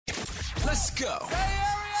Let's go.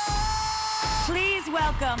 Please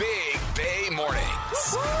welcome Big Bay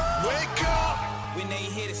Mornings. Wake up. When they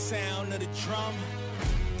hear the sound of the drum,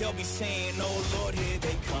 they'll be saying, oh Lord, here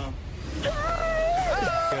they come.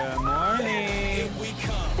 Good morning. Here we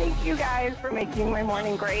come. Thank you guys for making my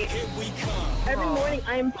morning great. Here we come. Every morning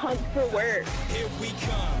I'm pumped for work. Here we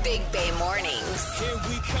come. Big Bay Mornings. Here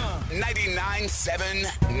we come.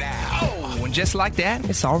 99.7 now. Oh, and just like that,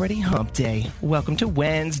 it's already hump day. Welcome to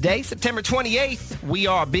Wednesday, September 28th. We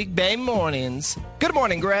are Big Bay Mornings. Good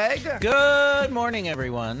morning, Greg. Good morning,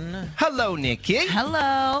 everyone. Hello, Nikki.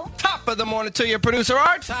 hello. Top of the morning to your producer,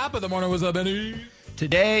 Art. Top of the morning, what's up, Benny?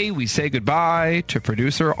 Today, we say goodbye to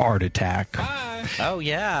producer Art Attack. Hi. Oh,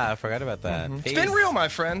 yeah. I forgot about that. It's been real, my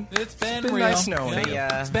friend. It's been been real. nice knowing you.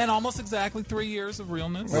 It's been almost exactly 3 years of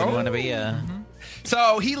realness. We want to be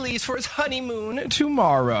So, he leaves for his honeymoon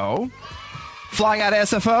tomorrow. Flying out of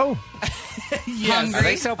SFO. Yes. Are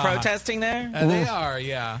they still protesting there? They are,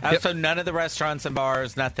 yeah. So none of the restaurants and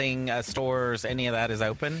bars, nothing, stores, any of that is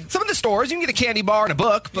open? Some of the stores, you can get a candy bar and a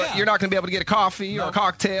book, but Yeah. you're not going to be able to get a coffee or a Nope.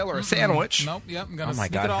 cocktail or a sandwich. Nope, yep, I'm going Oh, to my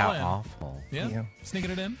sneak God, it all how in. awful. Yeah.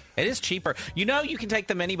 Sneaking it in. It is cheaper. You know, you can take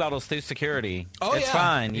the mini bottles through security. Oh, it's yeah.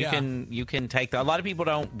 fine. Yeah. You can take a lot of people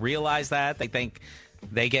don't realize that. They think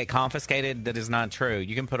they get confiscated. That is not true.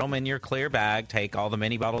 You can put them in your clear bag, take all the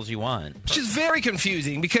mini bottles you want. Which is very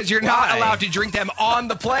confusing because you're not Why? allowed to drink them on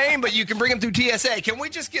the plane, but you can bring them through TSA. Can we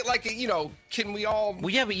just get can we all... Well,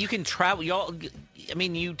 yeah, but you can travel.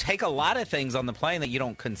 You take a lot of things on the plane that you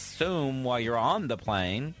don't consume while you're on the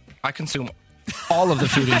plane. I consume all of the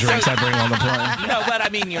food and drinks I bring on the plane. No, but I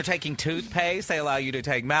mean, you're taking toothpaste. They allow you to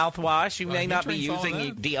take mouthwash. You may he not be drinks all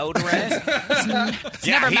using that. deodorant. It's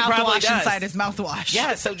never he probably mouthwash does. inside his mouthwash.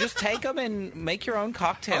 Yeah, so just take them and make your own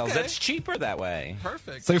cocktails. Okay. It's cheaper that way.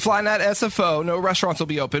 Perfect. So you're flying at SFO. No restaurants will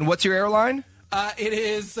be open. What's your airline? It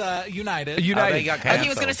is United. United. they got He canceled.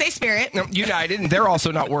 was going to say Spirit. No, United, and they're also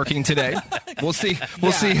not working today. We'll see.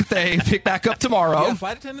 We'll see if they pick back up tomorrow. Yeah,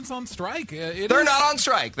 flight attendants on strike. They're not on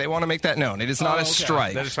strike. They want to make that known. It is not a okay.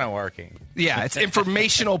 strike. They're just not working. Yeah, it's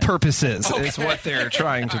informational purposes is what they're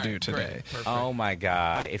trying to do Great. today. Perfect. Oh, my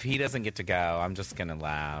God. If he doesn't get to go, I'm just going to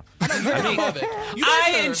laugh. You're gonna love it. You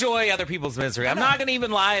guys I are- enjoy other people's misery. I'm not going to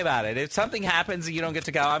even lie about it. If something happens and you don't get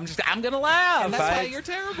to go, I'm going to laugh. And that's why you're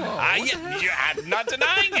terrible. I'm not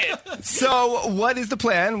denying it. So, what is the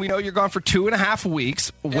plan? We know you're gone for 2.5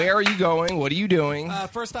 weeks. Where are you going? What are you doing?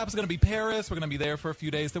 First stop is going to be Paris. We're going to be there for a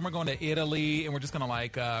few days. Then we're going to Italy, and we're just going to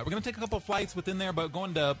we're going to take a couple of flights within there, but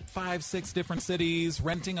going to 5-6 different cities,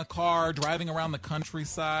 renting a car, driving around the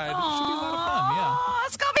countryside. It should be a lot of fun. Yeah. Oh,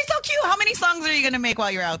 it's going to be so cute. How many songs are you going to make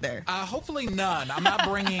while you're out there? Hopefully none. I'm not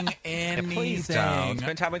bringing anything. Please don't.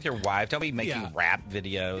 Spend time with your wife. Don't be making Yeah. rap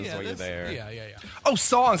videos while you're that's- there. Yeah. Oh,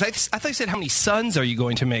 songs. I thought you said how many sons are you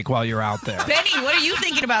going to make while you're out there? Benny, what are you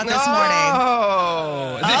thinking about this morning?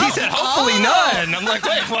 Oh. He said hopefully none. I'm like,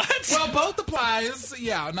 wait, what? Well, both applies.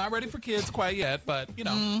 Yeah, not ready for kids quite yet, but,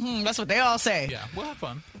 That's what they all say. yeah, we'll have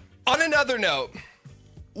fun. On another note,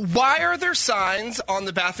 why are there signs on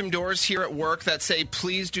the bathroom doors here at work that say,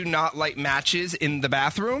 please do not light matches in the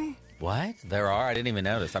bathroom? What? There are? I didn't even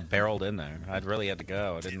notice. I barreled in there. I really had to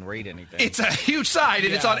go. I didn't read anything. It's a huge sign,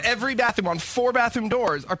 and it's Yeah. on every bathroom, on 4 bathroom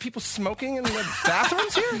doors. Are people smoking in the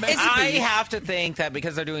bathrooms here? I have to think that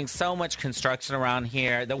because they're doing so much construction around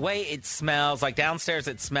here, the way it smells, like downstairs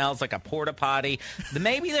it smells like a porta potty.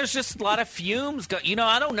 Maybe there's just a lot of fumes.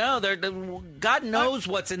 I don't know. God knows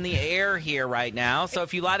what's in the air here right now. So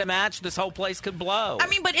if you light a match, this whole place could blow. I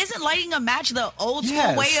mean, but isn't lighting a match the old school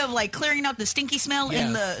Yes. way of clearing out the stinky smell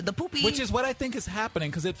in Yes. the poopy? Which is what I think is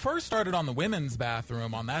happening, because it first started on the women's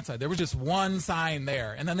bathroom on that side. There was just one sign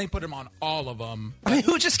there, and then they put them on all of them. I mean,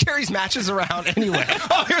 who just carries matches around anyway?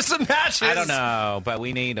 Oh, here's some matches. I don't know, but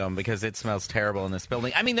we need them because it smells terrible in this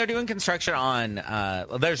building. I mean, they're doing construction on,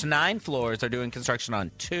 there's 9 floors. They're doing construction on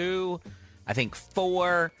 2, I think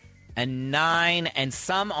 4, and 9, and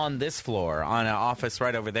some on this floor on an office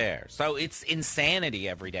right over there. So it's insanity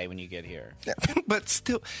every day when you get here. But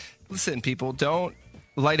still, listen, people, don't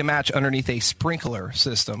light a match underneath a sprinkler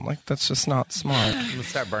system. Like, that's just not smart. Let's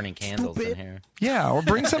start burning candles in here. Yeah, or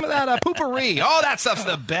bring some of that poopery. Oh, that stuff's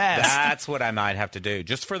the best. That's what I might have to do.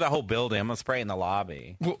 Just for the whole building. I'm going to spray in the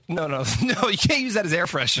lobby. Well, no, you can't use that as air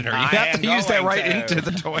freshener. You I have am to use that going right to. into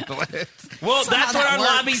the toilet. Well, that's what that our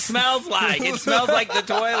works. lobby smells like. It smells like the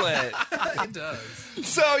toilet. It does.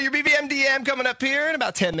 So, your BBMDM coming up here in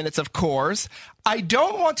about 10 minutes, of course. I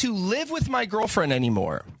don't want to live with my girlfriend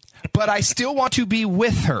anymore, but I still want to be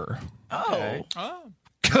with her. Okay. Oh.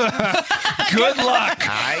 Good luck.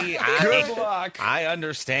 Good luck. I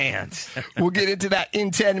understand. We'll get into that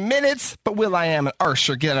in 10 minutes, but Will.i.am and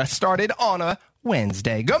Usher get us started on a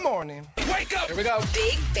Wednesday. Good morning. Wake up. Here we go.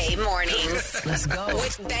 Big Bay Mornings. Let's go.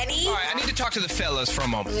 With Benny, All right, I need to talk to the fellas for a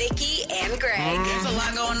moment. Nikki, and Greg. There's a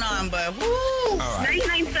lot going on, but woo!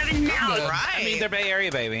 99.7 now. Right. I mean, they're Bay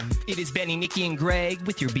Area, baby. It is Benny, Nikki, and Greg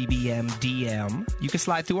with your BBM DM. You can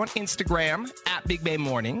slide through on Instagram at Big Bay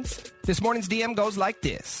Mornings. This morning's DM goes like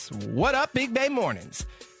this. What up, Big Bay Mornings?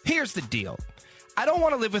 Here's the deal. I don't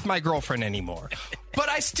want to live with my girlfriend anymore, but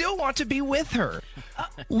I still want to be with her.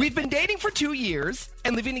 We've been dating for 2 years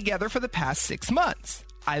and living together for the past 6 months.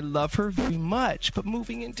 I love her very much, but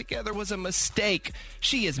moving in together was a mistake.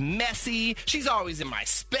 She is messy, she's always in my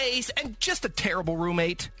space, and just a terrible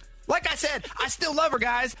roommate. Like I said, I still love her,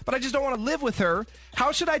 guys, but I just don't want to live with her.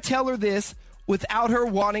 How should I tell her this without her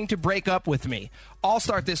wanting to break up with me? I'll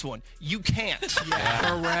start this one. You can't.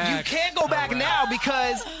 Correct. You can't go back now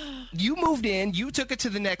because you moved in, you took it to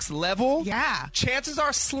the next level. Yeah. Chances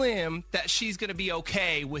are slim that she's going to be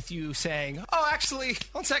okay with you saying, oh, actually,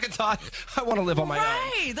 on second thought, I want to live on my own.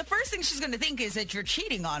 Right. The first thing she's going to think is that you're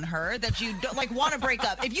cheating on her, that you don't, want to break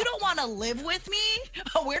up. If you don't want to live with me,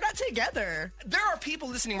 we're not together. There are people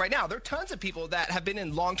listening right now. There are tons of people that have been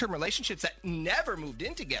in long-term relationships that never moved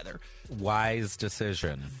in together. Wise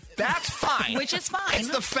decision. That's fine. Which is fine. It's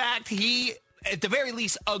the fact he, at the very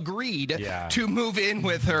least, agreed Yeah. to move in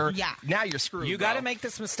with her. Yeah. Now you're screwed. You got to make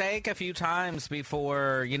this mistake a few times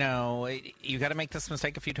before, you got to make this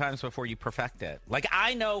mistake a few times before you perfect it. Like,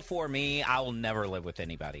 I know for me, I will never live with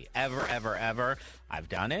anybody. Ever, ever, ever. I've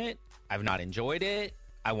done it. I've not enjoyed it.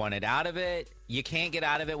 I wanted out of it. You can't get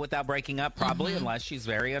out of it without breaking up, probably, unless she's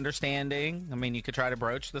very understanding. I mean, you could try to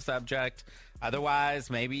broach the subject.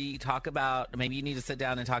 Otherwise, maybe you need to sit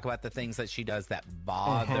down and talk about the things that she does that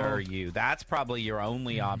bother you. That's probably your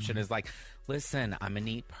only option is like, listen, I'm a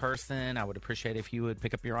neat person. I would appreciate if you would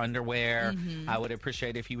pick up your underwear. I would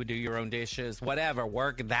appreciate if you would do your own dishes, whatever.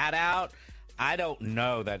 Work that out. I don't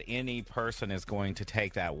know that any person is going to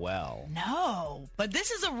take that well. No, but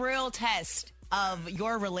this is a real test of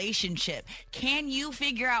your relationship. Can you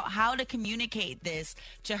figure out how to communicate this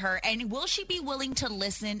to her? And will she be willing to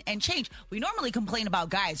listen and change? We normally complain about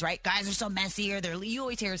guys, right? Guys are so messy, or you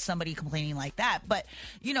always hear somebody complaining like that. But,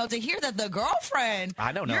 to hear that the girlfriend...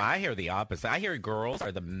 I don't know. I hear the opposite. I hear girls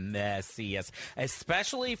are the messiest,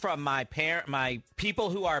 especially from my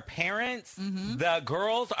people who are parents. The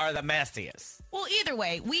girls are the messiest. Well, either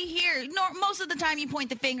way, we hear most of the time you point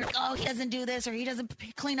the finger, oh, he doesn't do this or he doesn't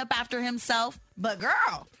clean up after himself. But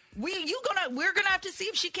girl, we're gonna have to see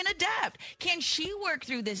if she can adapt. Can she work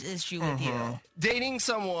through this issue with you? Dating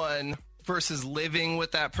someone versus living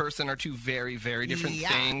with that person are two very, very different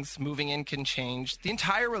things. Moving in can change the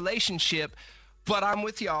entire relationship, but I'm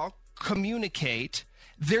with y'all. Communicate.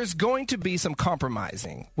 There's going to be some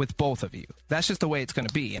compromising with both of you. That's just the way it's going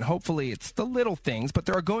to be. And hopefully it's the little things, but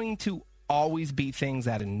there are going to always be things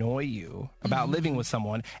that annoy you about living with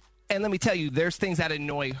someone. And let me tell you, there's things that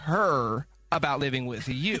annoy her about living with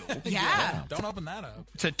you. Yeah. Don't open that up.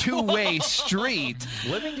 It's a two-way street.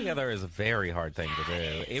 Living together is a very hard thing to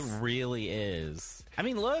do. It really is. I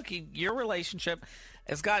mean, look, your relationship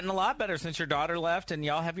has gotten a lot better since your daughter left, and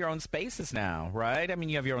y'all have your own spaces now, right? I mean,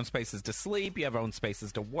 you have your own spaces to sleep. You have your own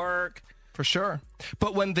spaces to work. For sure.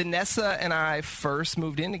 But when Vanessa and I first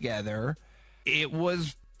moved in together, it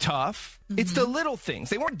was tough. It's the little things.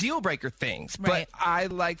 They weren't deal breaker things, Right. but I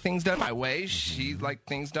like things done my way. She liked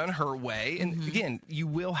things done her way. And again, you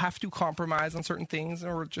will have to compromise on certain things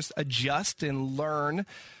or just adjust and learn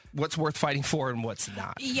what's worth fighting for and what's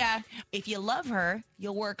not. Yeah. If you love her,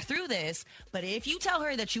 you'll work through this. But if you tell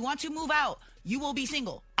her that you want to move out, you will be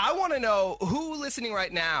single. I want to know who listening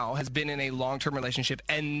right now has been in a long-term relationship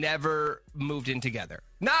and never moved in together.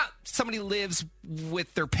 Not somebody lives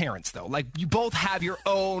with their parents, though. Like, you both have your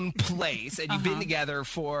own place and you've been together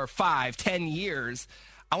for 5, 10 years.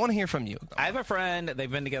 I want to hear from you. I have a friend. They've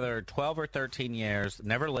been together 12 or 13 years,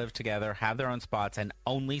 never lived together, have their own spots, and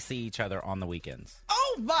only see each other on the weekends.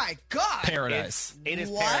 Oh, my God. Paradise. It is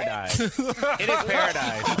What? paradise. It is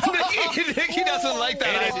paradise. Nikki doesn't like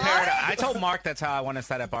that. It is idea. paradise. I told Mark that's how I want to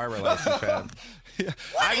set up our relationship.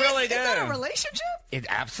 I really do. Is that a relationship? It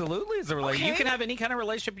absolutely is a relationship. You Okay. can have any kind of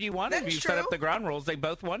relationship you want if That's you set up true. the ground rules. They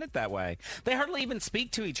both want it that way. They hardly even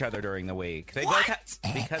speak to each other during the week. They What?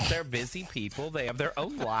 because they're busy people. They have their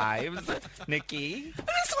own lives. Nikki,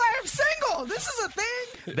 That's why I'm single. This is a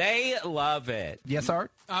thing. they love it. Yes,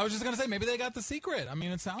 Art? I was just going to say, maybe they got the secret. I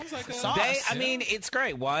mean, it sounds like a... I mean, it's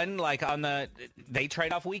great. One, like they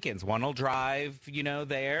trade off weekends. One will drive,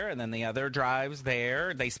 there, and then the other drives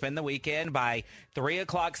there. They spend the weekend by 3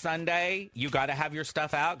 o'clock Sunday, you got to have your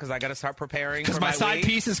stuff out because I got to start preparing for Because my side week.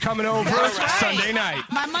 piece is coming over Sunday night.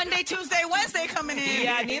 My Monday, Tuesday, Wednesday coming in.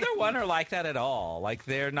 Yeah, neither one are like that at all. Like,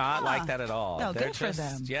 they're not like that at all. No, They're good for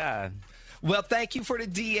them. Yeah. Well, thank you for the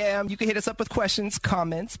DM. You can hit us up with questions,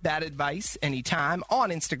 comments, bad advice anytime on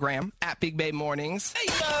Instagram at Big Bay Mornings.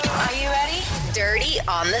 Are you ready? Dirty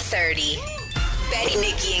on the 30. Betty,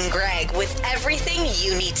 Nikki, and Greg with everything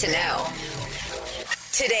you need to know.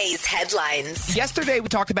 Today's headlines. Yesterday, we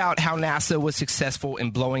talked about how NASA was successful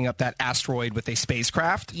in blowing up that asteroid with a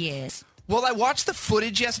spacecraft. Yes. Well, I watched the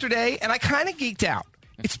footage yesterday, and I kind of geeked out.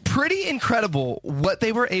 It's pretty incredible what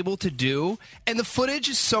they were able to do, and the footage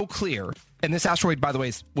is so clear. And this asteroid, by the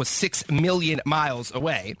way, was 6 million miles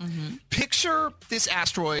away. Picture this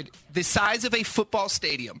asteroid the size of a football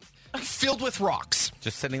stadium, filled with rocks.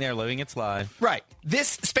 Just sitting there living its life. Right. This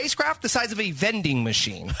spacecraft the size of a vending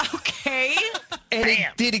machine. Okay. And it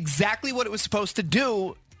did exactly what it was supposed to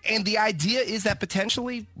do. And the idea is that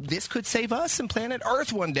potentially this could save us and planet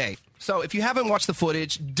Earth one day. So if you haven't watched the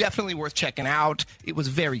footage, definitely worth checking out. It was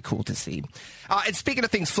very cool to see. And speaking of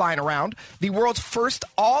things flying around, the world's first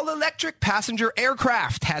all-electric passenger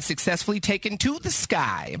aircraft has successfully taken to the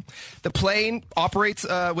sky. The plane operates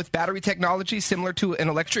with battery technology similar to an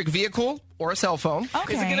electric vehicle or a cell phone.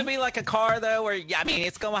 Okay. Is it going to be like a car, though, where, I mean,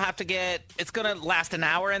 it's going to last an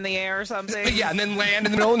hour in the air or something? Yeah, and then land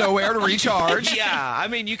in the middle of nowhere to recharge. Yeah, I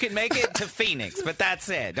mean, you can make it to Phoenix, but that's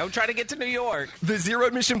it. Don't try to get to New York. The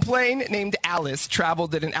zero-emission plane named Alice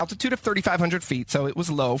traveled at an altitude of 3,500 feet, so it was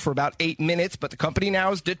low for about 8 minutes, but the company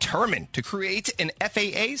now is determined to create an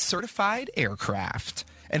FAA-certified aircraft.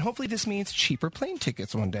 And hopefully this means cheaper plane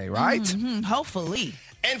tickets one day, right? Hopefully.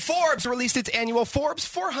 And Forbes released its annual Forbes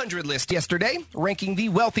 400 list yesterday, ranking the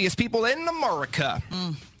wealthiest people in America.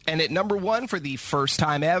 And at number 1 for the first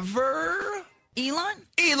time ever,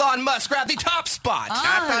 Elon Musk grabbed the top spot.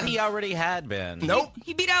 I thought he already had been. Nope.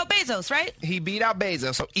 He beat out Bezos, right? He beat out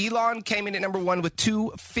Bezos. So Elon came in at number 1 with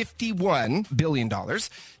 $251 billion.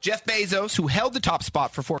 Jeff Bezos, who held the top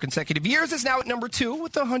spot for 4 consecutive years, is now at number 2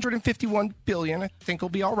 with $151 billion. I think he'll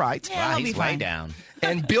be all right. Yeah, Wow, he'll he's be way fine. down.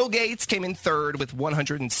 And Bill Gates came in 3rd with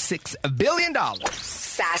 $106 billion.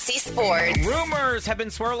 Sassy Sports. Rumors have been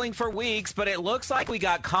swirling for weeks, but it looks like we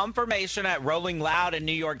got confirmation at Rolling Loud in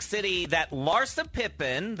New York City that Larsa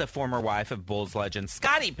Pippen, the former wife of Bulls legend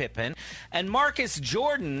Scottie Pippen, and Marcus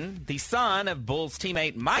Jordan, the son of Bulls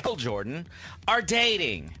teammate Michael Jordan, are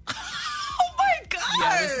dating. Oh my God.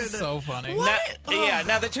 Yeah, this is so funny.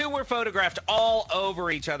 Now the two were photographed all over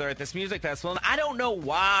each other at this music festival, and I don't know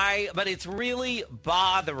why, but it's really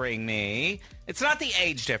bothering me. It's not the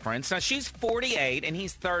age difference. Now, she's 48 and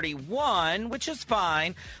he's 31, which is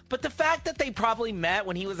fine, but the fact that they probably met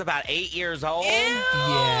when he was about 8 years old. Ew,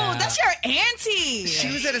 that's your auntie.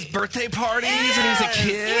 She was at his birthday parties when he was a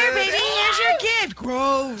kid. Here, baby, here's your gift.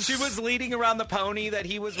 Gross. She was leading around the pony that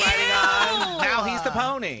he was riding on. Now he's the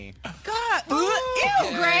pony. God.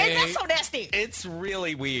 Ew, Greg, that's so nasty. It's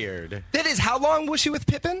really weird. That is, how long was she with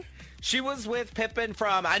Pippen? She was with Pippen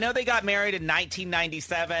I know they got married in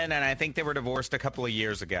 1997, and I think they were divorced a couple of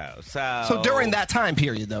years ago. So during that time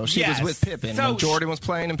period, though, she was with Pippen. So when Jordan was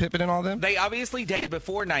playing and Pippen and all them? They obviously dated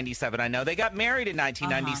before 97, I know. They got married in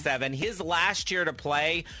 1997. His last year to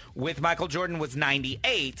play with Michael Jordan was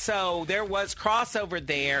 98, so there was crossover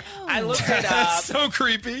there. I looked it up. That's so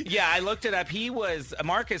creepy. Yeah, I looked it up.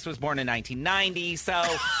 Marcus was born in 1990, so,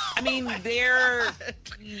 I mean, they're,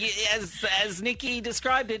 as Nikki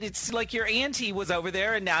described it, it's like your auntie was over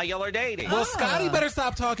there and now y'all are dating. Well, Scotty better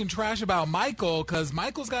stop talking trash about Michael, because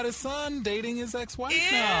Michael's got his son dating his ex-wife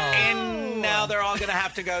now. And now they're all going to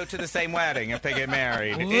have to go to the same wedding if they get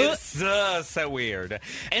married. It's so weird.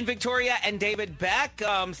 And Victoria and David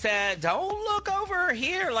Beckham said, don't look over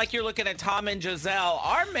here like you're looking at Tom and Giselle.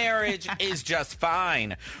 Our marriage is just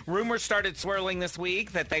fine. Rumors started swirling this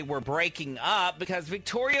week that they were breaking up because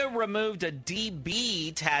Victoria removed a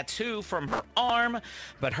DB tattoo from her arm,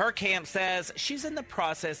 but her camp says she's in the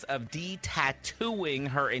process of de-tattooing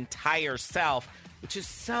her entire self, which is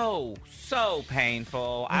so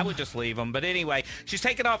painful. I would just leave them. But anyway, she's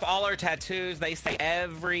taken off all her tattoos. They say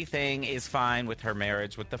everything is fine with her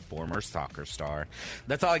marriage with the former soccer star.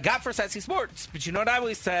 That's all I got for Sassy Sports. But you know what I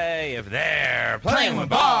always say? If they're playing with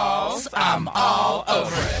balls, I'm all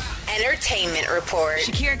over it. Entertainment report.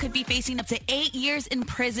 Shakira could be facing up to 8 years in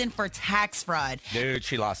prison for tax fraud. Dude,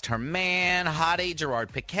 she lost her man, hottie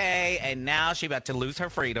Gerard Piqué, and now she's about to lose her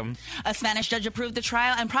freedom. A Spanish judge approved the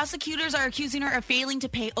trial, and prosecutors are accusing her of failing to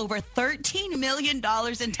pay over $13 million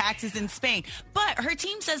in taxes in Spain. But her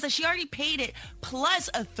team says that she already paid it plus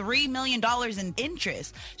a $3 million in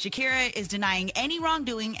interest. Shakira is denying any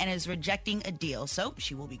wrongdoing and is rejecting a deal, so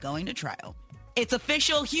she will be going to trial. It's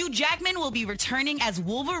official. Hugh Jackman will be returning as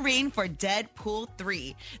Wolverine for Deadpool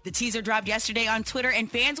 3. The teaser dropped yesterday on Twitter, and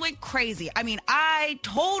fans went crazy. I mean, I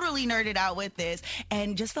totally nerded out with this.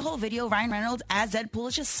 And just the whole video, Ryan Reynolds as Deadpool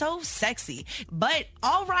is just so sexy. But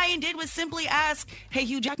all Ryan did was simply ask, hey,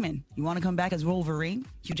 Hugh Jackman, you want to come back as Wolverine?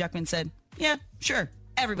 Hugh Jackman said, yeah, sure.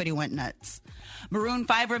 Everybody went nuts. Maroon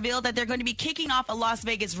 5 revealed that they're going to be kicking off a Las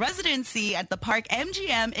Vegas residency at the Park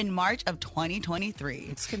MGM in March of 2023.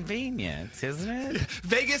 It's convenient, isn't it?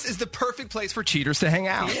 Vegas is the perfect place for cheaters to hang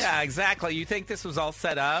out. Yeah, exactly. You think this was all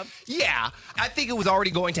set up? Yeah, I think it was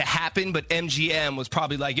already going to happen, but MGM was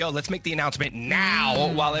probably like, yo, let's make the announcement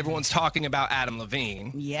now while everyone's talking about Adam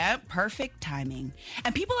Levine. Yep, perfect timing.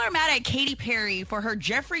 And people are mad at Katy Perry for her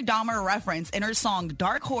Jeffrey Dahmer reference in her song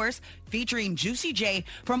Dark Horse featuring Juicy J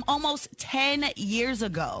from almost 10 years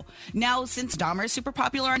ago. Now, since Dahmer is super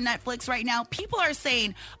popular on Netflix right now, people are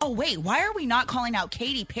saying, oh, wait, why are we not calling out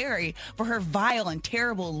Katy Perry for her vile and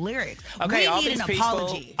terrible lyrics? Okay, we need an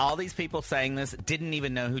apology. All these people saying this didn't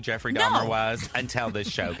even know who Jeffrey Dahmer was until this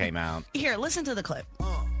show came out. Here, listen to the clip.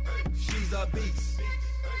 She's a beast.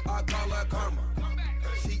 I call her karma.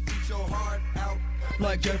 She eats your heart out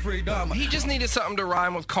like Jeffrey Dahmer. He just needed something to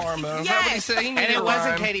rhyme with karma. Is that what he said? He needed And it a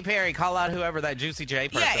wasn't rhyme. Katy Perry. Call out whoever that Juicy J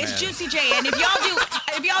person Yeah, it's is. Juicy J. And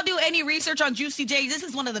if y'all do any research on Juicy J, this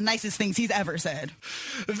is one of the nicest things he's ever said.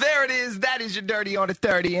 There it is. That is your Dirty on the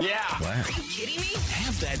 30. Yeah. Wow. Are you kidding me?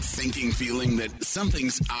 Have that sinking feeling that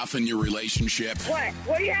something's off in your relationship. What?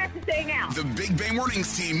 What do you have to say now? The Big Bay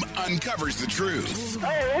Mornings team uncovers the truth.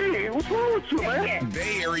 Hey, what's wrong with you, man?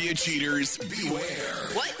 Bay Area cheaters, beware.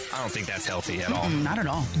 What? I don't think that's healthy at all. Not at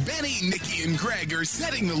all. Benny, Nikki, and Greg are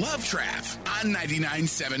setting the love trap on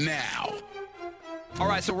 99.7 now. All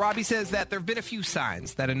right, so Robbie says that there have been a few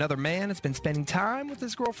signs that another man has been spending time with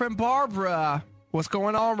his girlfriend, Barbara. What's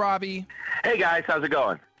going on, Robbie? Hey guys, how's it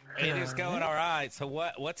going? It is going all right. So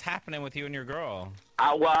what's happening with you and your girl?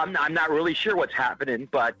 Well, I'm not really sure what's happening,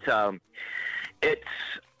 but I'm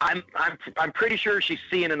pretty sure she's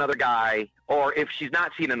seeing another guy, or if she's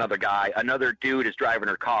not seeing another guy, another dude is driving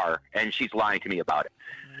her car, and she's lying to me about it.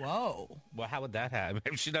 Whoa. Well, how would that happen?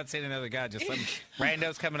 If she's not seeing another guy, just some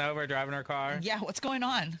randos coming over, driving her car? Yeah, what's going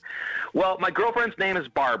on? Well, my girlfriend's name is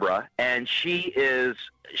Barbara, and she's a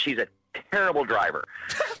terrible driver.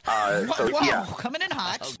 Whoa, coming in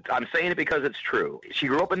hot. I'm saying it because it's true. She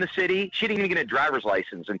grew up in the city. She didn't even get a driver's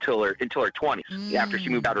license until her 20s, after she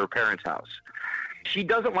moved out of her parents' house. She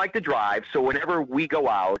doesn't like to drive, so whenever we go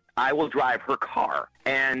out, I will drive her car.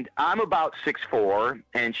 And I'm about 6'4",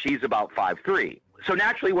 and she's about 5'3". So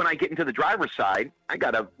naturally, when I get into the driver's side, I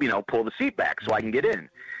got to, pull the seat back so I can get in.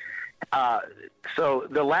 So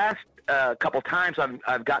the last couple times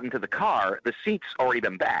I've gotten to the car, the seat's already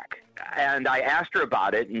been back. And I asked her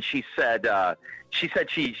about it, and she said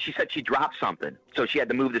she dropped something. So she had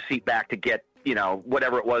to move the seat back to get,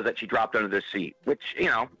 whatever it was that she dropped under the seat, which,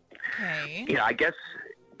 Okay. I guess,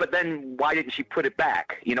 but then why didn't she put it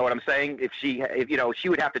back? You know what I'm saying? If she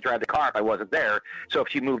would have to drive the car if I wasn't there. So if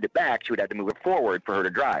she moved it back, she would have to move it forward for her to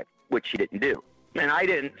drive, which she didn't do. And I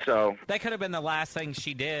didn't, so. That could have been the last thing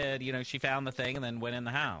she did. She found the thing and then went in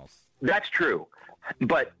the house. That's true.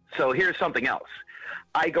 But, so here's something else.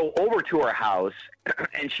 I go over to her house,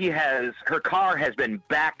 and her car has been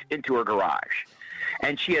backed into her garage.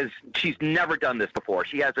 And she's never done this before.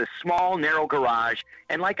 She has a small, narrow garage,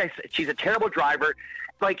 and like I said, she's a terrible driver.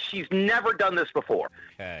 Like, she's never done this before.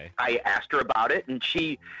 Okay. I asked her about it, and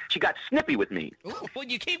she got snippy with me. Ooh, well,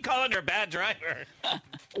 you keep calling her a bad driver.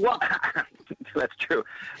 Well, that's true.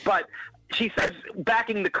 But she says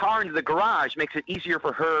backing the car into the garage makes it easier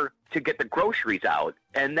for her to get the groceries out.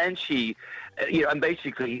 And then she, and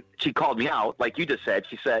basically she called me out, like you just said.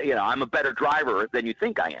 She said, I'm a better driver than you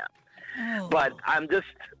think I am. Oh. But I'm just,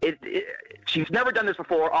 she's never done this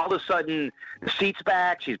before. All of a sudden, the seat's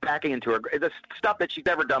back. She's backing into the stuff that she's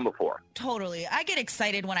never done before. Totally. I get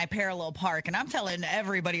excited when I parallel park, and I'm telling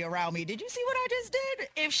everybody around me, did you see what I just did?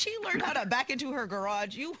 If she learned how to back into her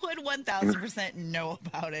garage, you would 1,000% know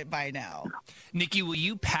about it by now. Nikki, will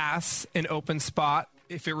you pass an open spot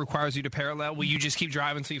if it requires you to parallel? Will you just keep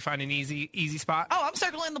driving until you find an easy spot? Oh, I'm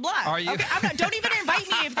circling the block. Are you? Okay, don't even invite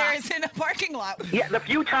me if there is in a parking lot. Yeah, the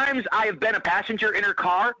few times I have been a passenger in her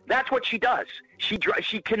car, that's what she does.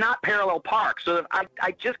 she cannot parallel park, so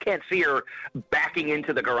I just can't see her backing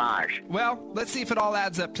into the garage. Well, let's see if it all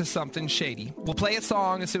adds up to something shady. We'll play a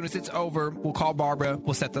song as soon as it's over. We'll call Barbara.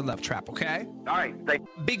 We'll set the love trap, okay? All right.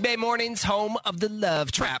 Big Bay Mornings, home of the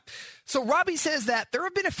love trap. So Robbie says that there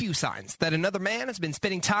have been a few signs that another man has been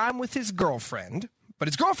spending time with his girlfriend, but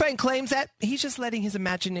his girlfriend claims that he's just letting his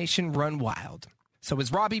imagination run wild. So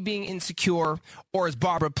is Robbie being insecure, or is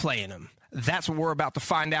Barbara playing him? That's what we're about to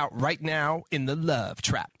find out right now in the love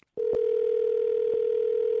trap.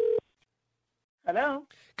 Hello?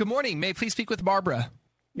 Good morning. May I please speak with Barbara?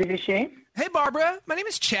 This is she. Hey, Barbara. My name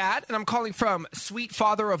is Chad, and I'm calling from Sweet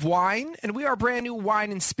Father of Wine, and we are a brand new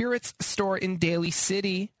wine and spirits store in Daly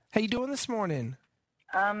City. How you doing this morning?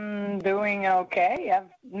 I'm doing okay. I've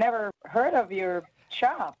never heard of your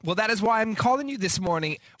shop. Well, that is why I'm calling you this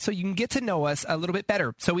morning, so you can get to know us a little bit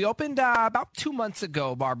better. So we opened about 2 months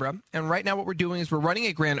ago, Barbara, and right now what we're doing is we're running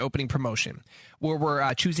a grand opening promotion where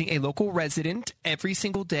we're choosing a local resident every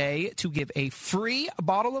single day to give a free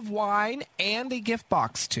bottle of wine and a gift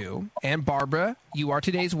box to. And Barbara, you are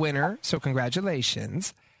today's winner, so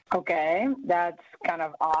congratulations. Okay, that's kind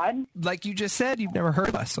of odd. Like you just said, you've never heard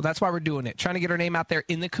of us, so that's why we're doing it. Trying to get our name out there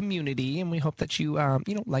in the community, and we hope that you,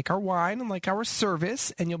 like our wine and like our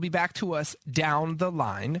service, and you'll be back to us down the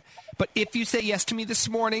line. But if you say yes to me this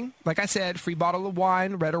morning, like I said, free bottle of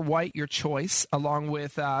wine, red or white, your choice, along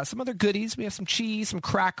with some other goodies. We have some cheese, some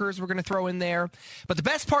crackers we're going to throw in there. But the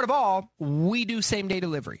best part of all, we do same-day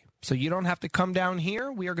delivery, so you don't have to come down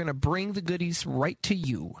here. We are going to bring the goodies right to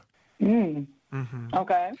you. Mm-hmm.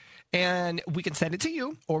 Okay. And we can send it to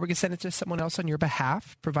you, or we can send it to someone else on your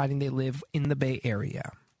behalf, providing they live in the Bay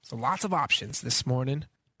Area. So lots of options this morning.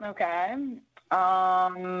 Okay.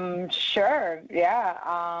 Sure. Yeah.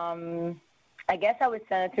 I guess I would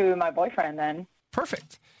send it to my boyfriend then.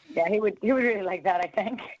 Perfect. Yeah, he would really like that, I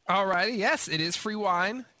think. All righty. Yes, it is free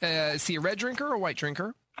wine. Is he a red drinker or a white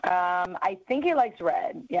drinker? I think he likes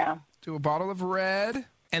red. Yeah. Do a bottle of red,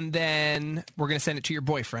 and then we're going to send it to your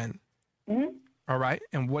boyfriend. Mm-hmm. All right.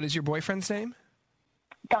 And what is your boyfriend's name?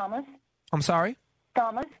 Thomas. I'm sorry?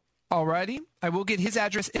 Thomas. All righty. I will get his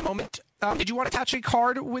address in a moment. Did you want to attach a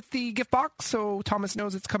card with the gift box so Thomas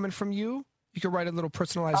knows it's coming from you? You can write a little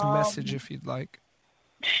personalized message if you'd like.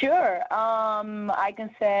 Sure. I can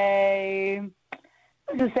say,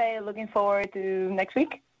 looking forward to next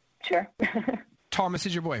week. Sure. Thomas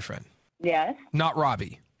is your boyfriend? Yes. Not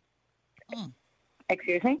Robbie?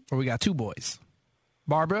 Excuse me? Well, we got two boys.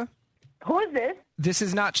 Barbara? Who is this? This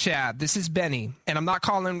is not Chad. This is Benny. And I'm not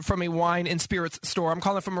calling from a wine and spirits store. I'm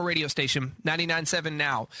calling from a radio station, 99.7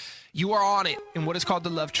 Now. You are on it in what is called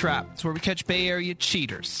the Love Trap. It's where we catch Bay Area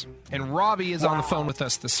cheaters. And Robbie is on the phone with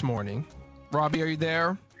us this morning. Robbie, are you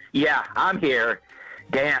there? Yeah, I'm here.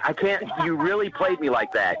 Damn, I can't. You really played me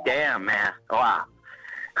like that. Damn, man. Wow.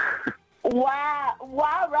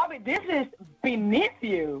 Wow, Robbie, this is beneath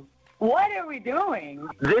you. What are we doing?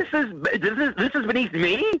 This is beneath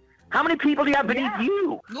me? How many people do you have beneath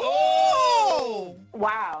you? Oh!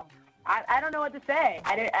 Wow. I don't know what to say.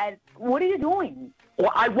 What are you doing?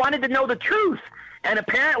 Well, I wanted to know the truth. And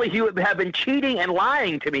apparently you have been cheating and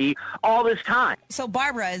lying to me all this time. So,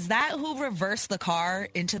 Barbara, is that who reversed the car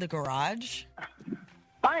into the garage?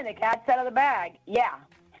 Fine, the cat's out of the bag. Yeah,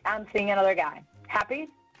 I'm seeing another guy. Happy?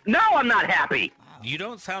 No, I'm not happy. You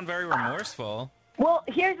don't sound very remorseful. Well,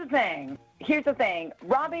 here's the thing.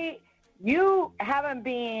 Robbie, you haven't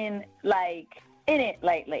been, in it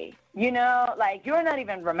lately. You know, you're not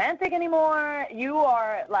even romantic anymore. You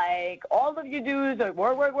are, all of you do is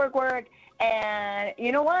work. And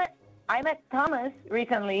you know what? I met Thomas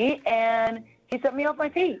recently, and he set me off my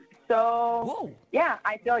feet. So, Whoa. Yeah,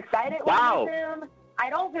 I feel excited when I'm with him. I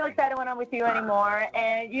don't feel excited when I'm with you anymore.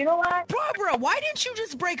 And you know what? Barbara, why didn't you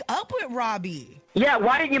just break up with Robbie? Yeah,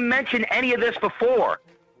 why didn't you mention any of this before?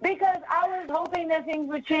 Because I was hoping that things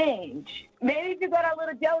would change. Maybe if you got a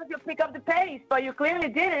little jealous, you'll pick up the pace, but you clearly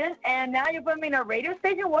didn't, and now you put me in a radio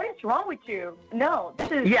station? What is wrong with you? No,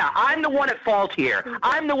 this is... Yeah, I'm the one at fault here.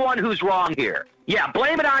 I'm the one who's wrong here. Yeah,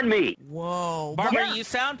 blame it on me. Whoa. Barbara, you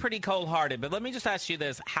sound pretty cold-hearted, but let me just ask you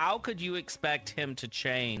this. How could you expect him to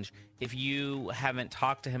change if you haven't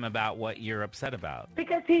talked to him about what you're upset about?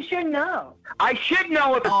 Because he should know. I should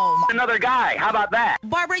know if it's another guy. How about that?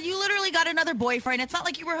 Barbara, you literally got another boyfriend. It's not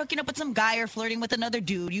like you were hooking up with some guy or flirting with another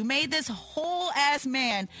dude. You made this whole-ass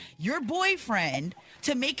man your boyfriend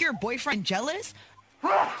to make your boyfriend jealous?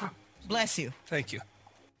 Bless you. Thank you.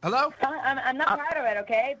 Hello? I'm not proud of it,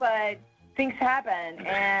 okay? But things happen,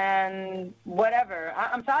 and whatever.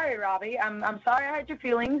 I'm sorry, Robbie. I'm sorry I hurt your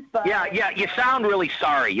feelings, but... Yeah, you sound really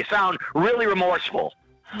sorry. You sound really remorseful.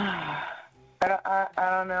 I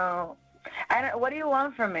don't know. What do you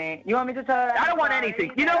want from me? You want me to tell her? I don't want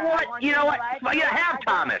anything. You know what? You know what? Have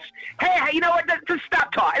Thomas. Hey, you know what? Just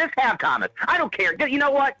stop talking. Just have Thomas. I don't care. You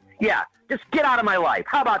know what? Yeah, just get out of my life.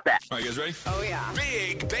 How about that? Are you guys ready? Oh, yeah.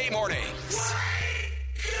 Big Bay Mornings.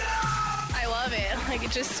 I love it. Like,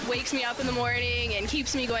 it just wakes me up in the morning and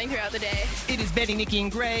keeps me going throughout the day. It is Betty, Nikki,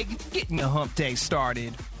 and Greg getting your hump day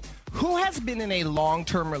started. Who has been in a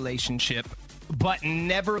long-term relationship but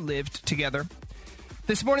never lived together?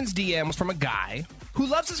 This morning's DM was from a guy who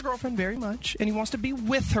loves his girlfriend very much and he wants to be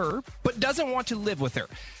with her but doesn't want to live with her.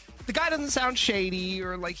 The guy doesn't sound shady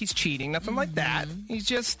or like he's cheating, nothing like that.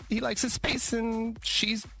 He likes his space and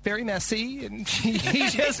she's very messy and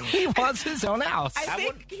he wants his own house. I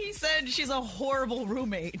think he said she's a horrible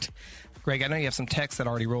roommate. Greg, I know you have some texts that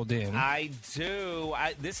already rolled in. I do.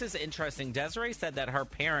 This is interesting. Desiree said that her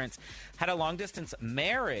parents had a long-distance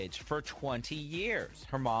marriage for 20 years.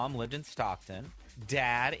 Her mom lived in Stockton,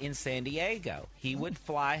 dad in San Diego. He would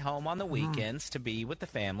fly home on the weekends to be with the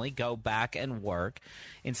family, go back and work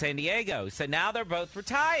in San Diego. So now they're both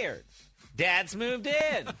retired. Dad's moved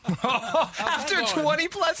in. After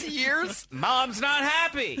 20-plus years? Mom's not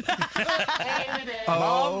happy.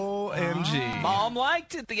 OMG. Mom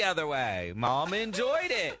liked it the other way. Mom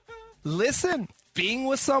enjoyed it. Listen, being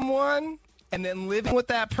with someone and then living with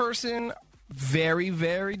that person, very,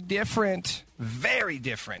 very different. Very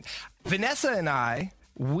different. Vanessa and I,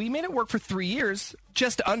 we made it work for 3 years,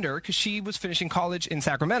 just under, because she was finishing college in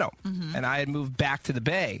Sacramento, and I had moved back to the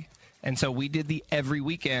Bay. And so we did the every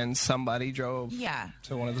weekend somebody drove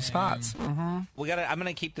to one of the spots. I'm going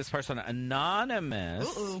to keep this person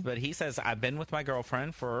anonymous, but he says, I've been with my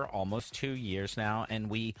girlfriend for almost 2 years now, and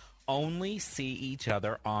we only see each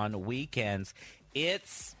other on weekends.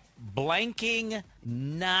 It's blanking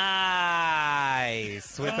nice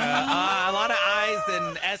with a lot of I's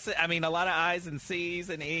and a lot of I's and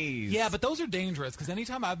C's and E's. Yeah, but those are dangerous because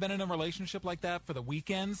anytime I've been in a relationship like that for the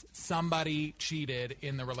weekends, somebody cheated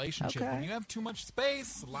in the relationship. Okay. When you have too much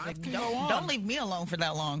space, life can go on. Don't leave me alone for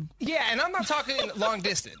that long. Yeah, and I'm not talking long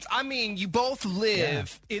distance. I mean, you both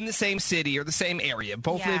live in the same city or the same area.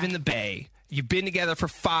 Both live in the Bay. You've been together for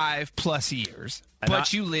 5+ years,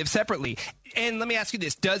 but you live separately. And let me ask you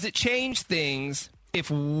this. Does it change things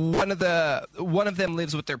if one of them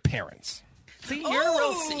lives with their parents? See,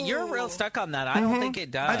 you're real stuck on that. I don't think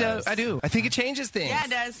it does. I do. I think it changes things. Yeah, it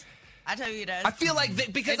does. I tell you it does. I feel like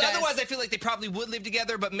because otherwise I feel like they probably would live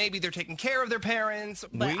together, but maybe they're taking care of their parents.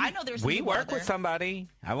 But I know there's some we people work out there. with somebody.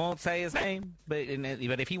 I won't say his name, but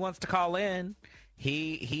if he wants to call in,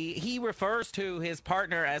 he refers to his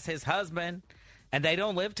partner as his husband, and they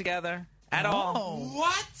don't live together at all.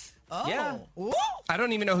 What? Oh. Yeah. Ooh. I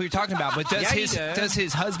don't even know who you're talking about, but does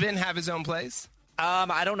his husband have his own place?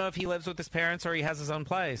 I don't know if he lives with his parents or he has his own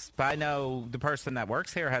place, but I know the person that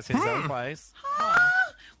works here has his own place.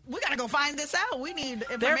 We got to go find this out. We need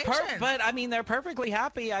information. They're perfectly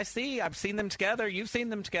happy. I've seen them together. You've seen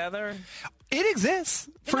them together. It exists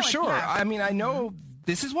for sure. yeah. I mean, I know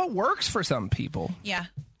this is what works for some people. Yeah.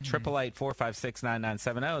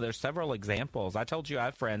 888-456-9970. There's several examples. I told you I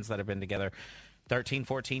have friends that have been together 13,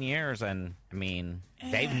 14 years, and I mean,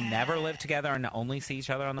 they've never lived together and only see each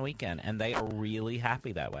other on the weekend, and they are really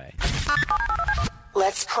happy that way.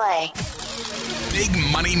 Let's play. Big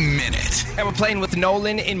Money Minute. And we're playing with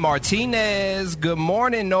Nolan in Martinez. Good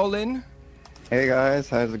morning, Nolan. Hey guys,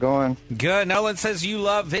 how's it going? Good. Nolan says you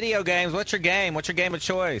love video games. What's your game? What's your game of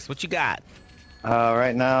choice? What you got?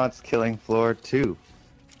 Right now it's Killing Floor 2.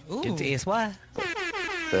 Ooh. It's what?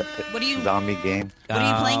 The What do you- zombie game. What are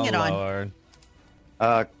you playing it on? Lord.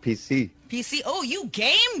 PC. PC. Oh, you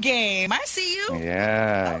game. I see you.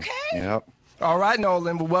 Yeah. Okay. Yep. All right,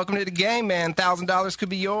 Nolan. Well, welcome to the game, man. $1,000 could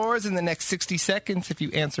be yours in the next 60 seconds if you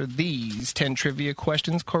answer these 10 trivia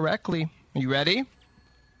questions correctly. Are you ready?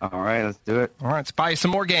 All right, let's do it. All right, let's buy you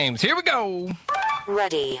some more games. Here we go.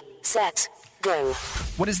 Ready, set, go.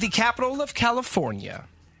 What is the capital of California?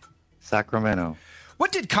 Sacramento.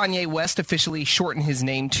 What did Kanye West officially shorten his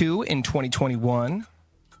name to in 2021?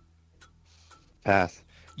 Pass.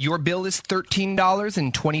 Your bill is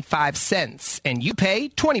 $13.25, and you pay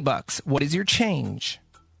 $20. What is your change?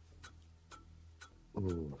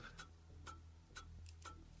 Ooh.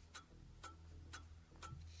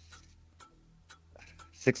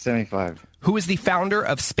 $6.75. Who is the founder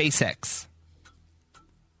of SpaceX?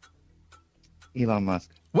 Elon Musk.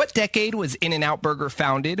 What decade was In-N-Out Burger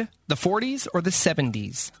founded? The 40s or the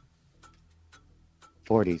 70s?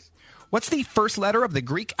 40s. What's the first letter of the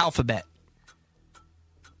Greek alphabet?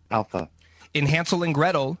 Alpha. In Hansel and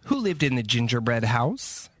Gretel, who lived in the gingerbread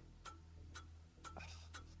house?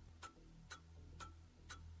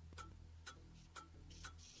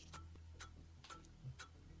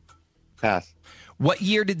 Pass. What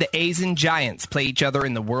year did the A's and Giants play each other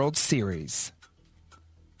in the World Series?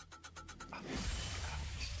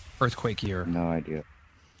 Earthquake year. No idea.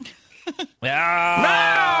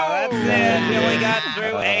 That's it. We only got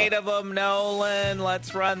through 8 of them, Nolan.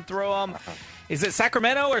 Let's run through them. Is it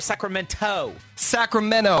Sacramento or Sacramento?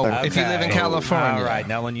 Sacramento, if you live in California. All right,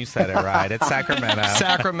 Nolan, you said it right. It's Sacramento.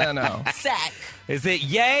 Sacramento. Sac. Is it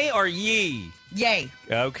yay or yee? Yay.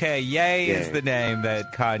 Okay, yay is the name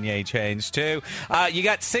that Kanye changed to. You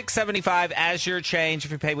got $6.75 as your change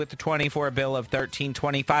if you pay with the 20 for a bill of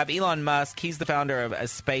 $13.25. Elon Musk, he's the founder of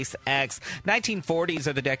SpaceX. 1940s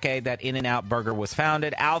are the decade that In-N-Out Burger was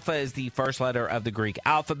founded. Alpha is the first letter of the Greek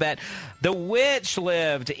alphabet. The witch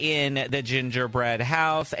lived in the gingerbread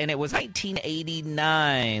house, and it was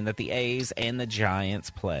 1989 that the A's and the Giants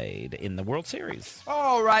played in the World Series.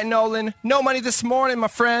 All right, Nolan. No money this morning, my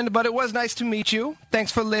friend, but it was nice to meet you.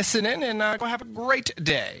 Thanks for listening, and go have a great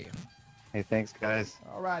day. Hey, thanks, guys.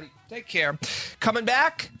 All righty. Take care. Coming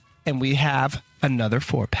back, and we have another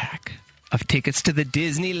 4-pack of tickets to the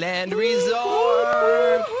Disneyland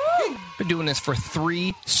Resort. Been doing this for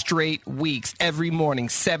 3 straight weeks. Every morning,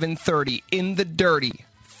 7:30 in the Dirty.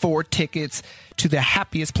 4 tickets to the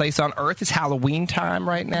happiest place on earth. It's Halloween time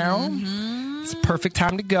right now. It's a perfect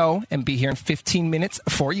time to go and be here in 15 minutes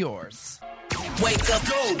for yours. Wake up.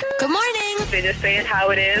 Good morning. They just say it how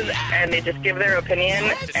it is, and they just give their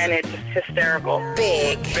opinion, and it's hysterical.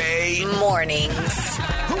 Big Bay Mornings.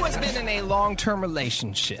 Who has been in a long-term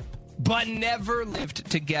relationship but never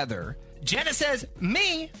lived together? Jenna says,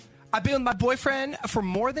 me. I've been with my boyfriend for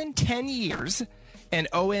more than 10 years. And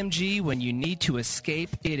OMG, when you need to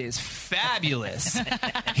escape, it is fabulous.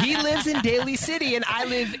 He lives in Daly City, and I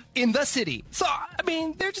live in the city. So, I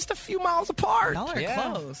mean, they're just a few miles apart. Y'all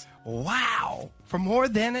are close. Wow. For more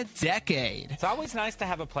than a decade. It's always nice to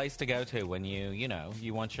have a place to go to when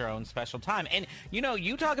you want your own special time. And,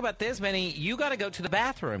 you talk about this, Benny, you got to go to the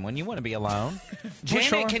bathroom when you want to be alone.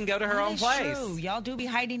 Janet can go to her own place. True. Y'all do be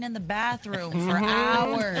hiding in the bathroom for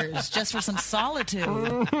hours just for some solitude.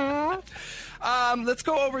 Let's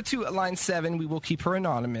go over to line 7. We will keep her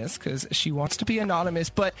anonymous because she wants to be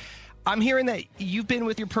anonymous. But I'm hearing that you've been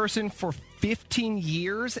with your person for 15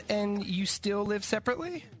 years and you still live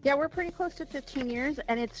separately? Yeah, we're pretty close to 15 years,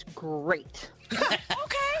 and it's great. Okay.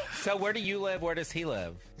 So where do you live? Where does he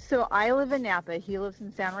live? So I live in Napa. He lives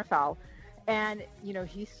in San Rafael. And,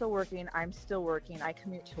 he's still working. I'm still working. I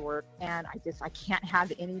commute to work. And I can't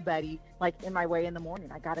have anybody, in my way in the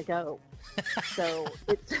morning. I got to go. So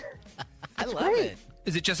it's... I love it.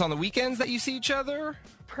 Is it just on the weekends that you see each other?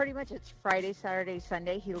 Pretty much it's Friday, Saturday,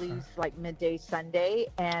 Sunday. He leaves midday Sunday,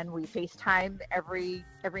 and we FaceTime every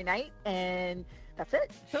night, and that's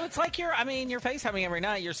it. So it's like you're FaceTiming every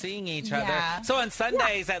night. You're seeing each Yeah. other. So on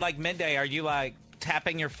Sundays at midday, are you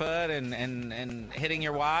tapping your foot and hitting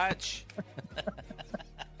your watch?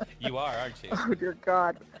 You are, aren't you? Oh, dear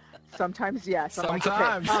God. Sometimes, yes. Sometimes.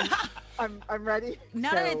 I'm like, okay, I'm ready.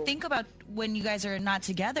 Now that I think about when you guys are not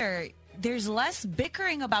together, there's less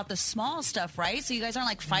bickering about the small stuff, right? So you guys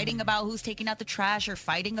aren't fighting about who's taking out the trash or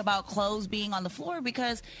fighting about clothes being on the floor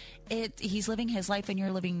because he's living his life and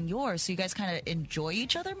you're living yours. So you guys kind of enjoy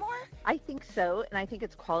each other more? I think so, and I think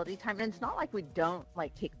it's quality time. And it's not like we don't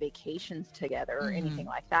take vacations together or anything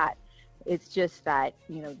like that. It's just that,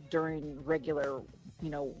 during regular,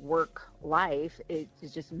 work life, it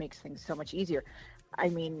just makes things so much easier. I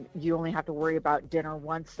mean, you only have to worry about dinner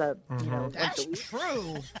once a once a week.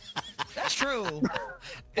 True. That's true.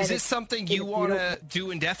 Is this something you want to do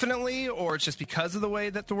indefinitely, or it's just because of the way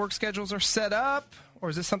that the work schedules are set up, or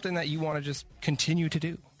is this something that you want to just continue to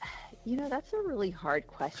do? That's a really hard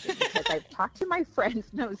question because I've talked to my friends.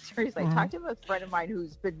 No, seriously, I talked to a friend of mine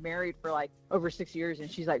who's been married for over 6 years, and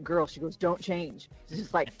she's like, girl, she goes, don't change.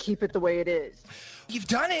 Just keep it the way it is. You've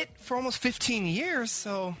done it for almost 15 years,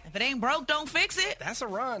 so if it ain't broke, don't fix it. That's a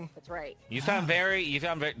run. That's right. You sound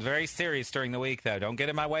very serious during the week, though. Don't get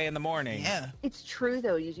in my way in the morning. Yeah. It's true,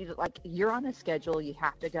 though. You're on a schedule. You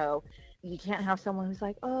have to go. You can't have someone who's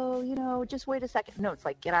like, oh, just wait a second. No, it's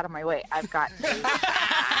get out of my way. I've got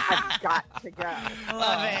to go.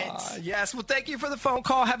 Love it. Yes. Well, thank you for the phone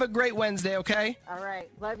call. Have a great Wednesday, okay? All right.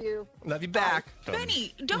 Love you. Love you back.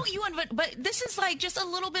 Benny, don't you but this is just a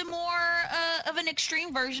little bit more of an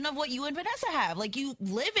extreme version of what you and Vanessa have. You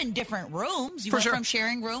live in different rooms. You went from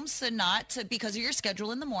sharing rooms to not because of your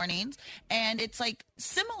schedule in the mornings. And it's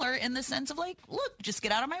similar in the sense of look, just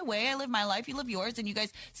get out of my way. I live my life. You live yours. And you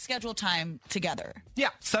guys schedule time together. Yeah.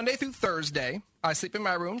 Sunday through Thursday. I sleep in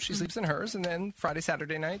my room, she sleeps in hers, and then Friday,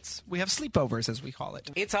 Saturday nights, we have sleepovers, as we call it.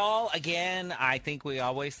 It's all, again, I think we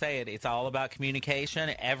always say it, it's all about communication.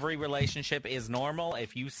 Every relationship is normal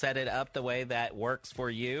if you set it up the way that works for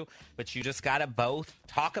you, but you just got to both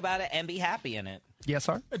talk about it and be happy in it. Yes,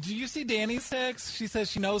 sir. Do you see Danny's text? She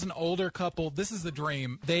says she knows an older couple. This is the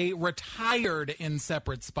dream. They retired in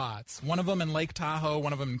separate spots. One of them in Lake Tahoe,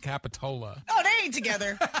 one of them in Capitola. Oh, they ain't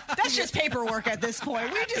together. That's just paperwork at this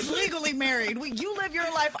point. We're just legally married. You live your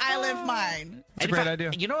life, I live mine. It's a great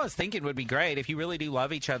idea. You know what I was thinking would be great? If you really do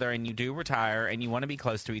love each other and you do retire and you want to be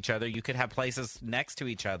close to each other, you could have places next to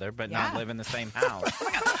each other but not live in the same house.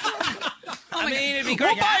 I mean, it'd be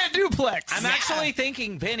great. We'll buy a duplex. I'm actually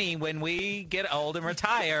thinking, Penny, when we get old and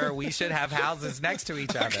retire, we should have houses next to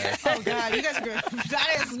each other. Oh, God. You guys are good.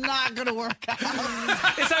 That is not going to work out.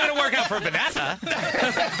 It's not going to work out for Vanessa,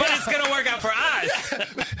 but it's going to work out for us.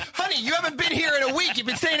 Honey, you haven't been here in a week. You've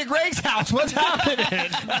been staying at Greg's house. What's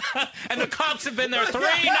happening? And the cops have been there 3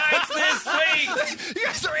 nights this week. You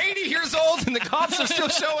guys are 80 years old and the cops are still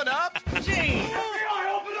showing up? Gee.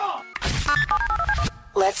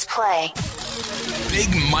 Let's play. Big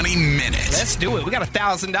Money Minute. Let's do it. We got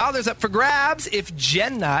 $1,000 up for grabs if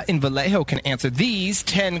Jenna in Vallejo can answer these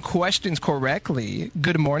 10 questions correctly.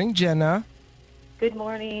 Good morning, Jenna. Good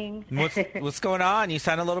morning. What's going on? You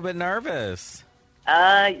sound a little bit nervous.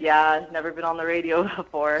 Yeah, never been on the radio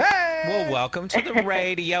before. Well, welcome to the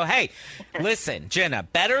radio. Hey, listen, Jenna,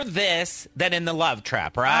 better this than in the love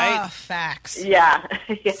trap, right? Oh, facts. Yeah.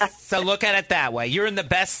 Yeah. So look at it that way. You're in the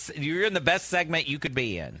best segment you could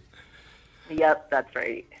be in. Yep, that's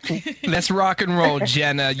right. Let's rock and roll,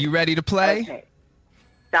 Jenna. You ready to play? Okay.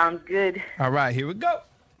 Sounds good. All right, here we go.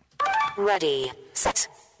 Ready, set,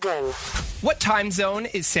 go. What time zone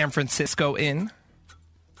is San Francisco in?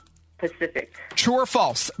 Pacific. True or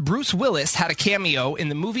false? Bruce Willis had a cameo in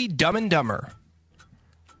the movie Dumb and Dumber.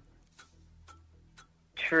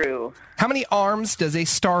 True. How many arms does a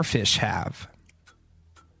starfish have?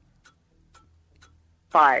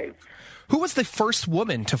 5. Who was the first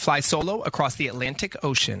woman to fly solo across the Atlantic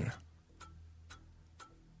Ocean?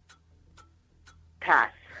 Pass.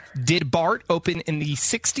 Did BART open in the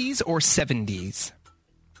 60s or 70s?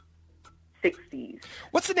 60s.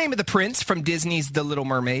 What's the name of the prince from Disney's The Little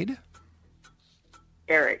Mermaid?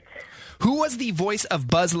 Eric. Who was the voice of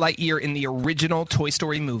Buzz Lightyear in the original Toy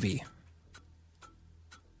Story movie?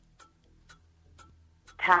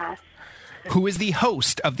 Pass. Who is the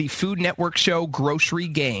host of the Food Network show Grocery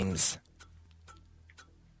Games?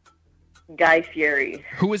 Guy Fieri.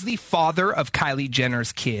 Who is the father of Kylie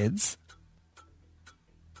Jenner's kids?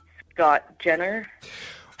 Scott Jenner.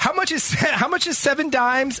 How much is 7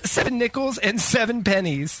 dimes, 7 nickels, and 7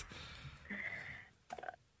 pennies?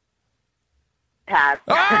 Pass.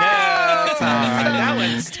 Oh! That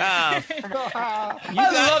one's tough.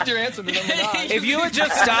 I loved your answer to number 9. If you had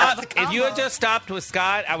just stopped with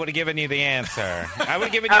Scott, I would have given you the answer. I would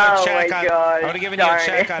have given you a check. I would have given you a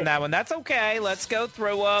check on that one. That's okay. Let's go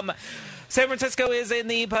through them. San Francisco is in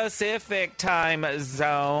the Pacific time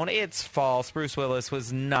zone. It's false. Bruce Willis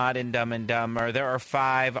was not in Dumb and Dumber. There are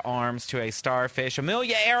 5 arms to a starfish.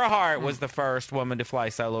 Amelia Earhart was the first woman to fly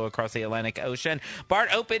solo across the Atlantic Ocean.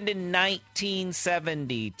 BART opened in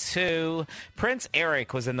 1972. Prince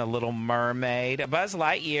Eric was in The Little Mermaid. Buzz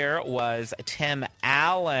Lightyear was Tim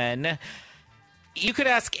Allen. You could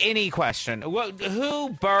ask any question. Who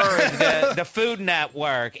birthed the Food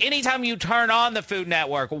Network? Anytime you turn on the Food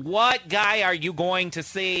Network, what guy are you going to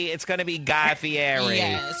see? It's going to be Guy Fieri.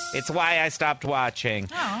 Yes. It's why I stopped watching.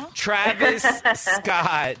 Aww.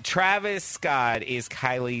 Travis Scott is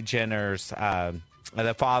Kylie Jenner's,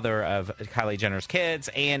 the father of Kylie Jenner's kids,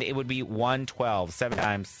 and it would be 112, 7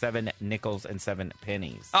 times, 7 nickels, and 7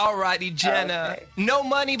 pennies. All righty, Jenna. Okay. No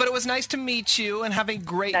money, but it was nice to meet you, and have a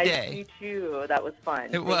great day. Nice to meet you. That was fun.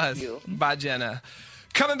 It was. You. Bye, Jenna.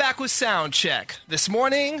 Coming back with Sound Check. This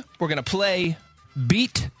morning, we're going to play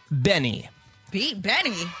Beat Benny. Beat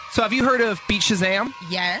Benny? So have you heard of Beat Shazam?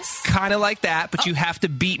 Yes. Kind of like that, but you have to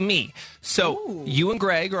beat me. So you and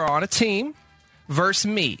Greg are on a team versus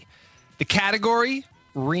me. The category,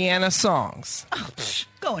 Rihanna songs. Oh,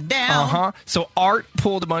 going down. So Art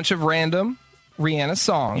pulled a bunch of random Rihanna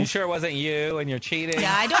songs. You sure it wasn't you and you're cheating?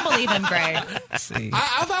 Yeah, I don't believe him, Greg. See.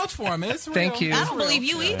 I'll vouch for him. It's real. Thank you. I don't believe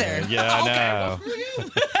you either. Yeah, I know.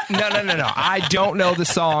 No. I don't know the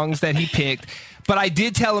songs that he picked, But I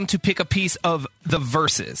did tell him to pick a piece of the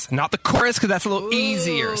verses, not the chorus, because that's a little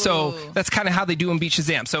easier. So that's kind of how they do in Beat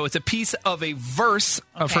Shazam. So it's a piece of a verse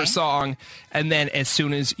of her song, and then as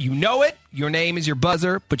soon as you know it, your name is your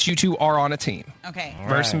buzzer, but you two are on a team. Okay.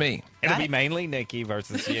 Versus me. It'll be mainly Nikki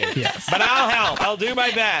versus you. Yes. But I'll help. I'll do my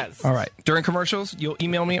best. All right. During commercials, you'll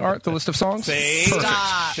email me, Art, the list of songs? See?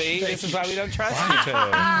 Perfect. See? This is why we don't trust you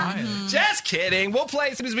two. Just kidding. We'll play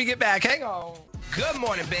as soon as we get back. Hang on. Good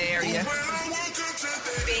morning, Bay Area.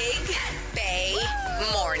 Big Bay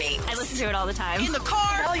Morning. I listen to it all the time. In the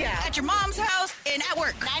car, at your mom's house, and at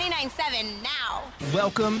work. 99.7 now.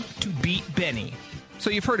 Welcome to Beat Benny. So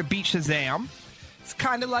you've heard of Beat Shazam. It's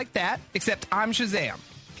kind of like that, except I'm Shazam.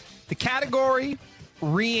 The category,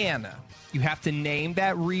 Rihanna. You have to name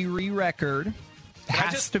that Riri record. It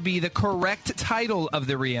has to be the correct title of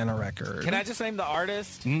the Rihanna record. Can I just name the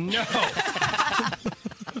artist? No.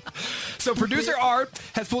 So producer Art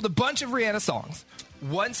has pulled a bunch of Rihanna songs.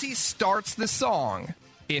 Once he starts the song,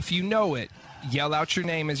 if you know it, yell out your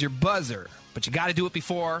name as your buzzer. But you got to do it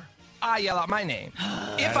before I yell out my name.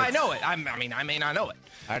 If I know it. I may not know it.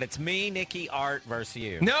 All right, it's me, Nikki, Art versus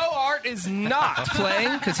you. No, Art is not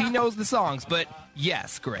playing because he knows the songs. But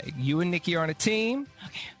yes, Greg, you and Nikki are on a team.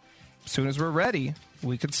 Okay. As soon as we're ready,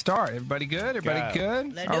 we could start. Everybody good? Everybody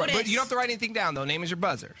good? Let's all do right, but this. you don't have to write anything down, though. Name is your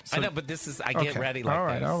buzzer. I know, but this is, I get ready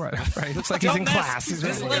like this. All right. He looks like he's in class. He's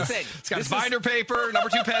Listen, He's got his binder paper, number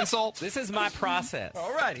 2 pencil. This is my process.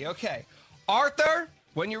 All righty, okay. Arthur,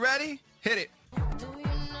 when you're ready, hit it.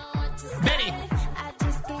 Benny.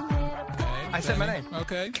 I said my name.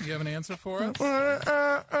 Okay, you have an answer for us?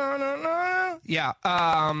 Yeah,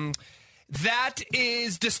 that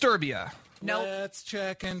is Disturbia. Nope. Let's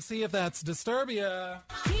check and see if that's Disturbia.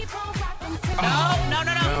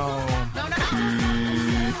 No.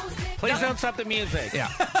 Please don't stop the music. Yeah.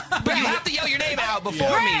 But you have to yell your name out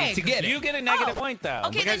before me to get it. You get a negative point, though,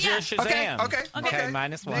 Okay, because then, you're yeah. Shazam. Okay.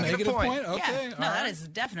 -1. Negative point. Okay. Yeah. No, that is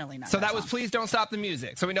definitely not. So that was Please Don't Stop the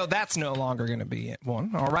Music. So we know that's no longer going to be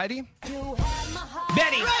one. All righty.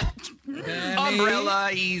 Benny.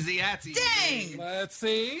 Umbrella, easy. That's easy. Dang. Let's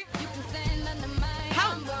see.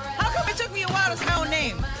 How come it took me a while to say my own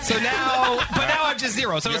name? So now, but now I'm just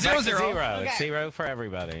zero. So You're it's back 0-0. to zero. Okay. It's 0 for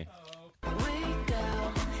everybody.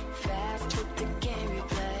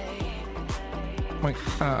 Wait,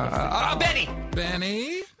 Benny.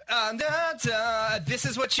 Benny. This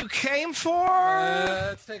is what you came for.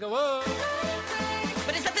 Let's take a look.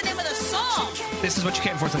 But is that the name of the song? This is what you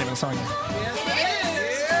came for. Is the name of the song.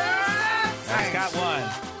 I got one.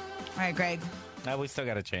 All right, Greg. No, we still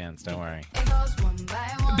got a chance. Don't worry.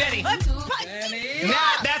 Benny.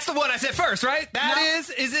 That's the one I said first, right? That is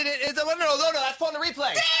it? No, that's on the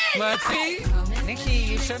replay. Let's see. Nikki,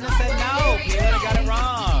 you shouldn't have said no. You would have got it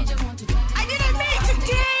wrong. I didn't mean to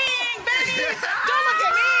ding, Benny. Don't look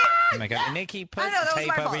at me. Oh my God. Nikki, put I know, that was tape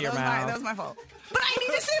my over fault. your mouth. That was my fault. But I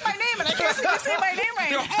need to say my name, and I can't seem to say my name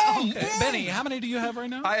right now. Okay. Benny, how many do you have right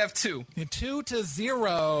now? I have 2.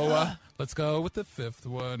 2-0. Let's go with the 5th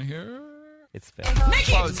one here. It's 5.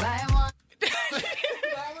 Nikki.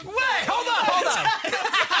 Wait, hold on.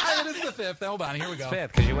 It is the 5th. Hold on, here we go.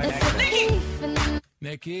 5th, because you went next.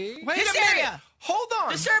 Nikki. Wait a Hysteria. minute. Hold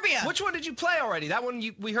on. Disturbia. Which one did you play already? That one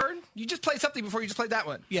we heard? You just played something before you just played that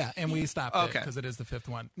one. Yeah, and we stopped it Okay. because it is the 5th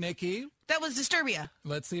one. Nikki. That was Disturbia.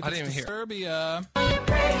 Let's see if I it's didn't even hear. Disturbia.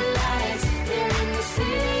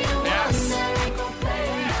 Yes.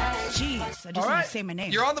 Jeez, I just All need right. to say my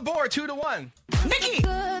name. You're on the board, 2-1. Nikki.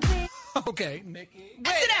 Okay, Nikki.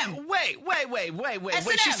 S&M. Wait.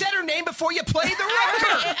 S&M. She said her name before you played the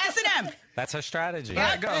record. S&M. That's her strategy. All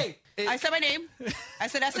right, go. Hey. I said my name. I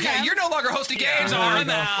said S&M. Okay, you're no longer hosting games. I'm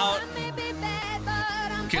out.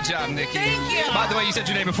 Good job, Nikki. Thank you. By the way, you said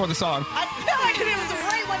your name before the song. I felt like it was the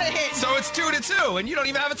right one to hit. So it's 2-2, and you don't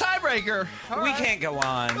even have a tiebreaker. We can't go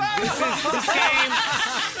on.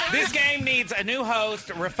 This game needs a new host,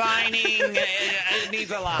 refining. It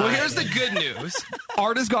needs a lot. Well, here's the good news.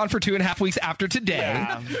 Art is gone for 2.5 weeks after today.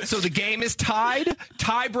 Yeah. So the game is tied.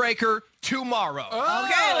 Tiebreaker tomorrow.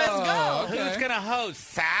 Okay, let's go. Who's going to host?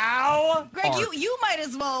 Sal? Greg, you might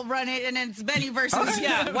as well run it, and it's Benny versus you.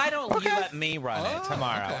 Yeah, why don't you let me run it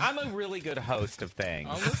tomorrow? okay. I'm a really good host of things.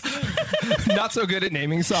 Not so good at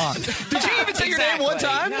naming songs. Did you even say your name one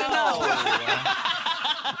time? No.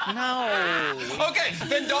 Okay,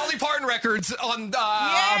 then Dolly Parton records on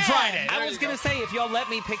Friday. I was going to say, if y'all let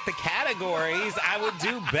me pick the categories, I would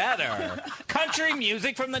do better. Country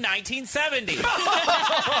music from the 1970s.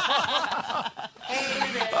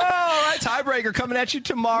 All right, tiebreaker coming at you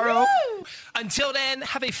tomorrow. Woo! Until then,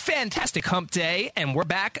 have a fantastic hump day, and we're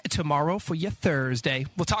back tomorrow for your Thursday.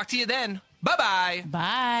 We'll talk to you then. Bye-bye.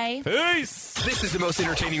 Bye. Peace. This is the most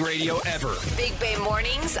entertaining radio ever. Big Bay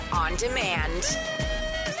Mornings on demand.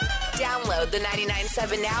 Download the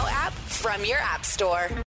 99.7 Now app from your app store.